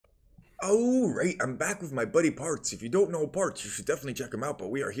Oh, right, I'm back with my buddy Parts. If you don't know Parts, you should definitely check him out, but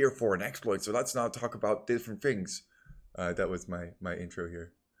we are here for an exploit, so let's now talk about different things. That was my intro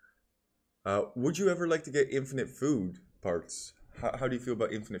here. Would you ever like to get infinite food, Parts? How do you feel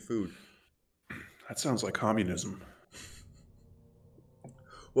about infinite food? That sounds like communism.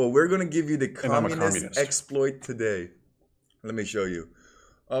 Well, we're gonna give you the And I'm a communist communist. exploit today. Let me show you.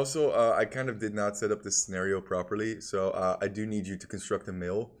 Also, I kind of did not set up this scenario properly, so I do need you to construct a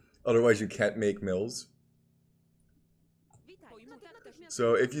mill. Otherwise, you can't make mills.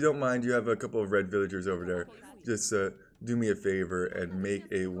 So if you don't mind, you have a couple of red villagers over there. Just do me a favor and make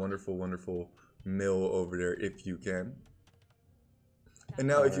a wonderful, wonderful mill over there if you can. And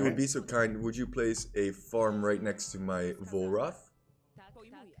now, All if you would right. be so kind, would you place a farm right next to my Volroth?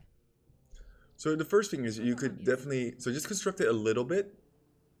 So the first thing is you could definitely, so just construct it a little bit.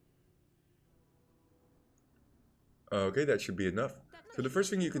 Okay, that should be enough. So the first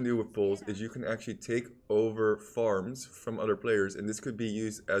thing you can do with polls is you can actually take over farms from other players, and this could be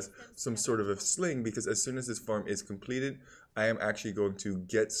used as some sort of a sling, because as soon as this farm is completed, I am actually going to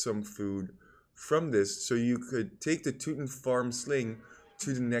get some food from this, so you could take the Teuton farm sling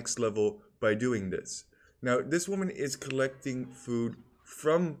to the next level by doing this. Now, this woman is collecting food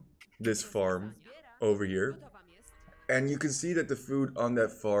from this farm over here, and you can see that the food on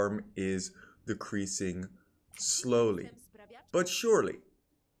that farm is decreasing slowly but surely.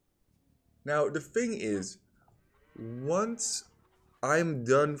 Now, the thing is, once I'm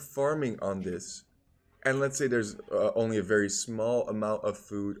done farming on this, and let's say there's only a very small amount of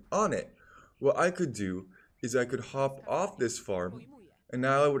food on it, what I could do is I could hop off this farm, and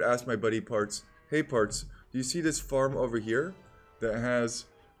now I would ask my buddy Parts, hey Parts, do you see this farm over here that has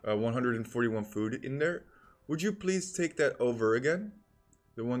 141 food in there? Would you please take that over again?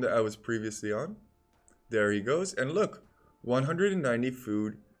 The one that I was previously on? There he goes, and look, 190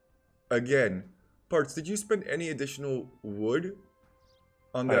 food again. Parts, did you spend any additional wood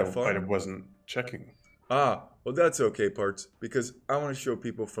on that I farm? wasn't checking. Ah, well that's okay, Parts, because I want to show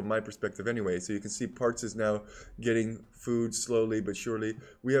people from my perspective anyway. So you can see Parts is now getting food slowly but surely.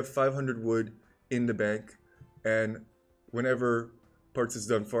 We have 500 wood in the bank, and whenever Parts is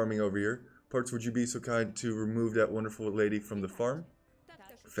done farming over here, Parts, would you be so kind to remove that wonderful lady from the farm?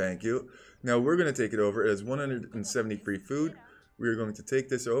 Thank you. Now we're going to take it over. It has 173 food. We are going to take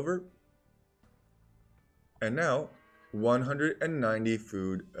this over. And now 190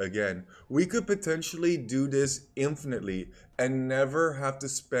 food again. We could potentially do this infinitely and never have to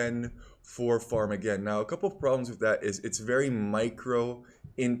spend for farm again. Now, a couple of problems with that is it's very micro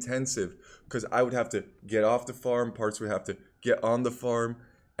intensive, because I would have to get off the farm, Parts would have to get on the farm,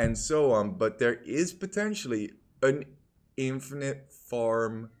 and so on. But there is potentially an infinite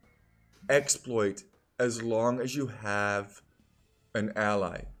farm exploit as long as you have an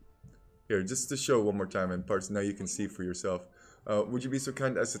ally. Here, just to show one more time, and Parts, now you can see for yourself. Would you be so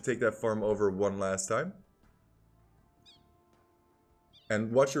kind as to take that farm over one last time?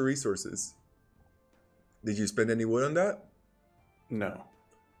 And watch your resources. Did you spend any wood on that? No.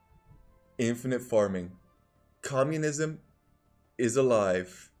 Infinite farming. Communism is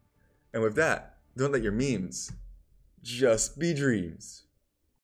alive. And with that, don't let your memes just be dreams.